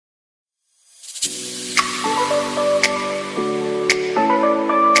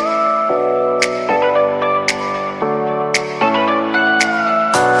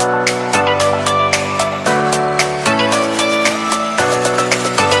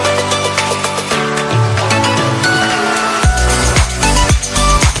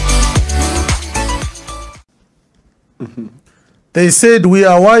They said we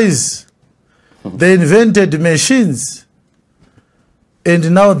are wise. They invented machines.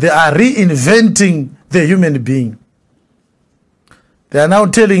 And now they are reinventing the human being. They are now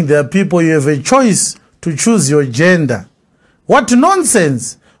telling their people you have a choice to choose your gender. What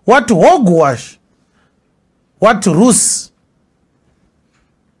nonsense! What hogwash! What ruse!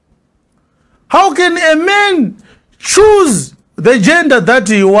 How can a man choose the gender that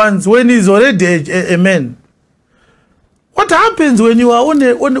he wants when he's already a man? What happens when you are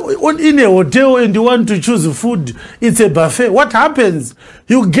in a hotel and you want to choose food? It's a buffet. What happens?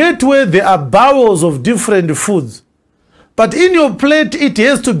 You get where there are bowls of different foods. But in your plate, it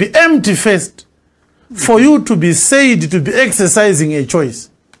has to be empty first for you to be said to be exercising a choice.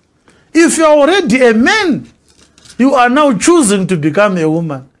 If you are already a man, you are now choosing to become a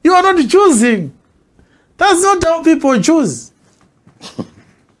woman. You are not choosing. That's not how people choose.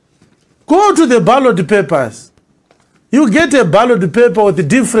 Go to the ballot papers. You get a ballot paper with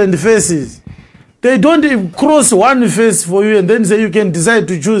different faces. They don't even cross one face for you and then say you can decide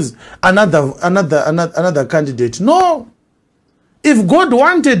to choose another candidate. No. If God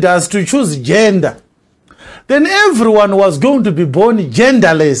wanted us to choose gender, then everyone was going to be born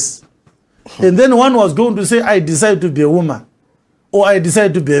genderless. And then one was going to say, I decide to be a woman. Or I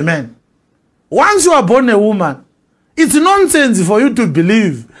decide to be a man. Once you are born a woman, it's nonsense for you to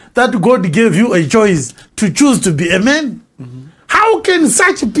believe that God gave you a choice to choose to be a man. How can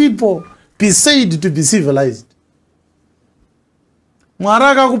such people be said to be civilized? Mwari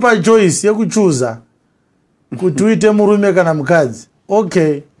akakupa choice yekuchuza kuti uite murume kana mukadzi.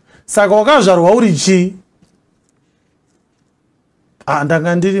 Okay. Saka wakazvarwa uri chi?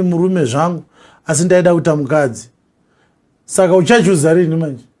 Ndanga ndiri murume zvangu asi ndaida kuita mukadzi. Saka uchachuza rini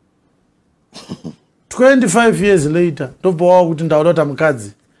manje? 25 years later, ndobva wawa kuti ndauda kuita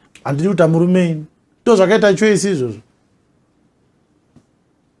mukadzi. Handidi kuita murume ini. Ndo zvakaita choice izvozvo.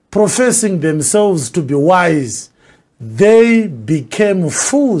 Professing themselves to be wise, they became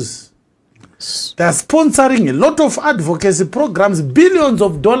fools. They are sponsoring a lot of advocacy programs, billions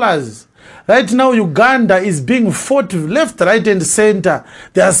of dollars. Right now, Uganda is being fought left, right, and center.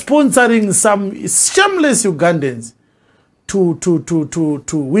 They are sponsoring some shameless Ugandans to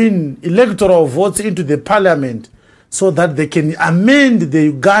win electoral votes into the parliament so that they can amend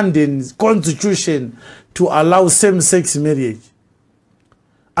the Ugandan constitution to allow same-sex marriage.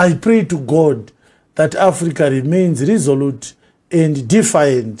 I pray to God that Africa remains resolute and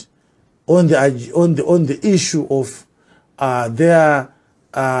defiant on the issue of their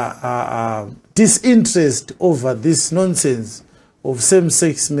disinterest over this nonsense of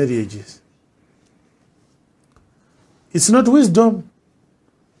same-sex marriages. It's not wisdom.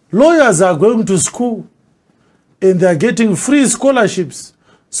 Lawyers are going to school and they are getting free scholarships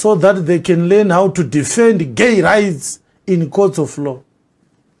so that they can learn how to defend gay rights in courts of law.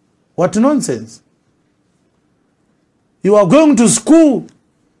 What nonsense. You are going to school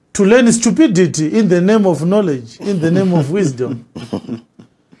to learn stupidity in the name of knowledge, in the name of wisdom.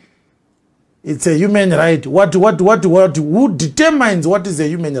 It's a human right. Who determines what is a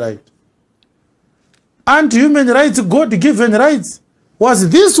human right? And human rights, God-given rights. Was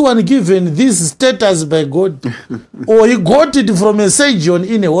this one given this status by God? Or he got it from a surgeon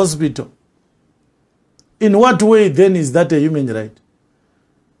in a hospital? In what way then is that a human right?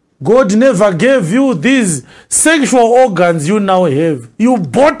 God never gave you these sexual organs you now have. You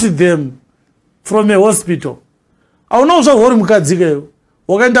bought them from a hospital. Aunauzva hori mukadzi keyo.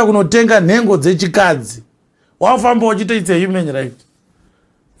 Wakaenda kunotenga nhengo dzechikadzi. Wafamba uchita it's a human right.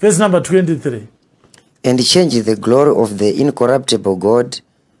 Verse number 23. And change the glory of the incorruptible God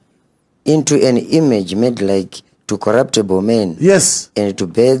into an image made like to corruptible men. Yes. And to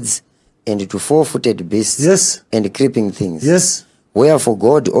birds and to four-footed beasts. Yes. And creeping things. Yes. Wherefore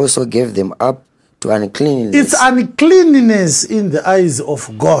God also gave them up to uncleanness. It's uncleanness in the eyes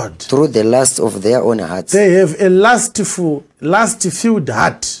of God. Through the lust of their own hearts. They have a lust-filled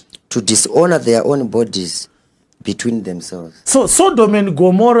heart. To dishonor their own bodies between themselves. So Sodom and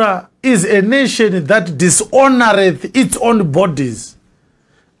Gomorrah is a nation that dishonoreth its own bodies.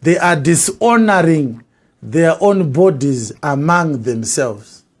 They are dishonoring their own bodies among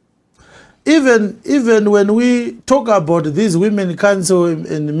themselves. Even when we talk about this women's council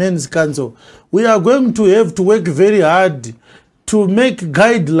and men's council, we are going to have to work very hard to make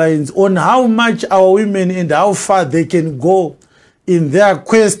guidelines on how much our women and how far they can go in their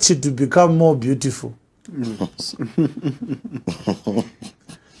quest to become more beautiful.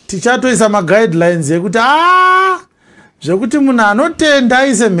 Tichatoisa guidelines yekuti zvekuti munhu anotenda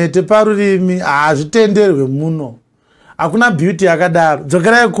aise mhete parurimi zvitenderwe muno. Hakuna beauty yakadaro.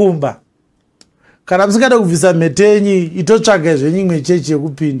 Dzokerai kumba. kana musingada kubvisa mhete yenyu itotsvaga zvenyu imwe chechi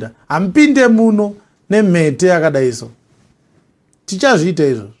yekupinda. Hamupinde muno nemhete yakadai so. Tichazviita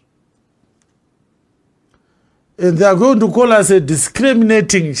izvozvo. And they are going to call us a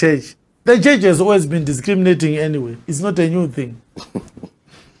discriminating church. The church has always been discriminating anyway. It's not a new thing.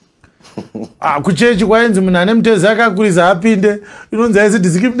 Kuchechi kwaenzi munhu ane mutezi akakurisa apinde inonzi haisi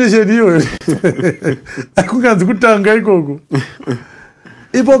discrimination iyoyo. Hakunganzi kutanga ikoko.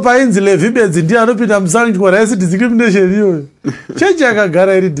 Ipo painzi Levibedzi ndiye anopinda musanctuary haisi discrimination iyoyo. Church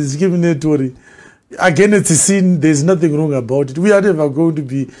yakagara iri discriminatory against sin. There is nothing wrong about it. We are never going to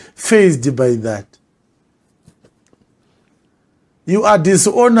be faced by that. You are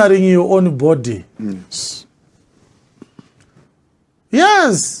dishonoring your own body. Yes.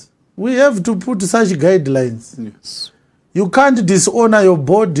 Yes, we have to put such guidelines. Yes. You can't dishonor your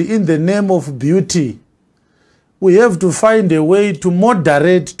body in the name of beauty. We have to find a way to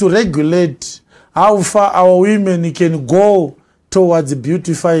moderate, to regulate how far our women can go towards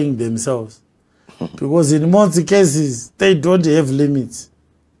beautifying themselves. Because in most cases, they don't have limits.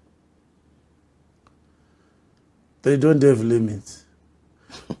 They don't have limits.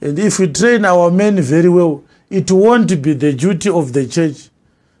 And if we train our men very well, it won't be the duty of the church.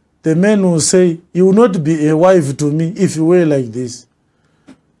 The men will say, you will not be a wife to me if you were like this.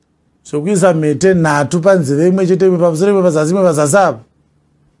 So kuisa mete natu panzeve imwe chete imwe pamusoro imwe pazasi imwe pazasapa.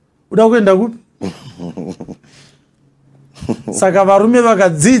 Uda kuenda kupi? Saka varume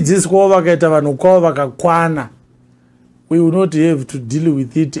vakadzidziswawo vakaita vanhu kwavo vakakwana. We will not have to deal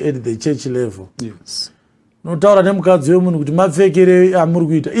with it at the church level. Yes. Notaura nemukadzi wemunhu kuti mapfekere amuri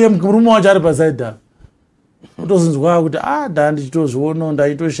kuita. Iye murume wacho ari pasaidi apa. Utozonzwa kuti ndichitozviona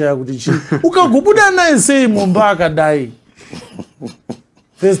ndaitoshaya kuti chii. Ukagobuda naye sei mumba akadai.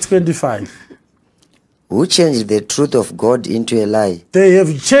 Verse 25. Who changed the truth of God into a lie, They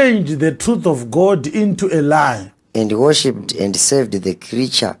have changed the truth of God into a lie. and worshipped and served the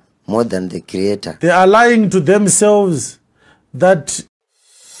creature more than the Creator. They are lying to themselves that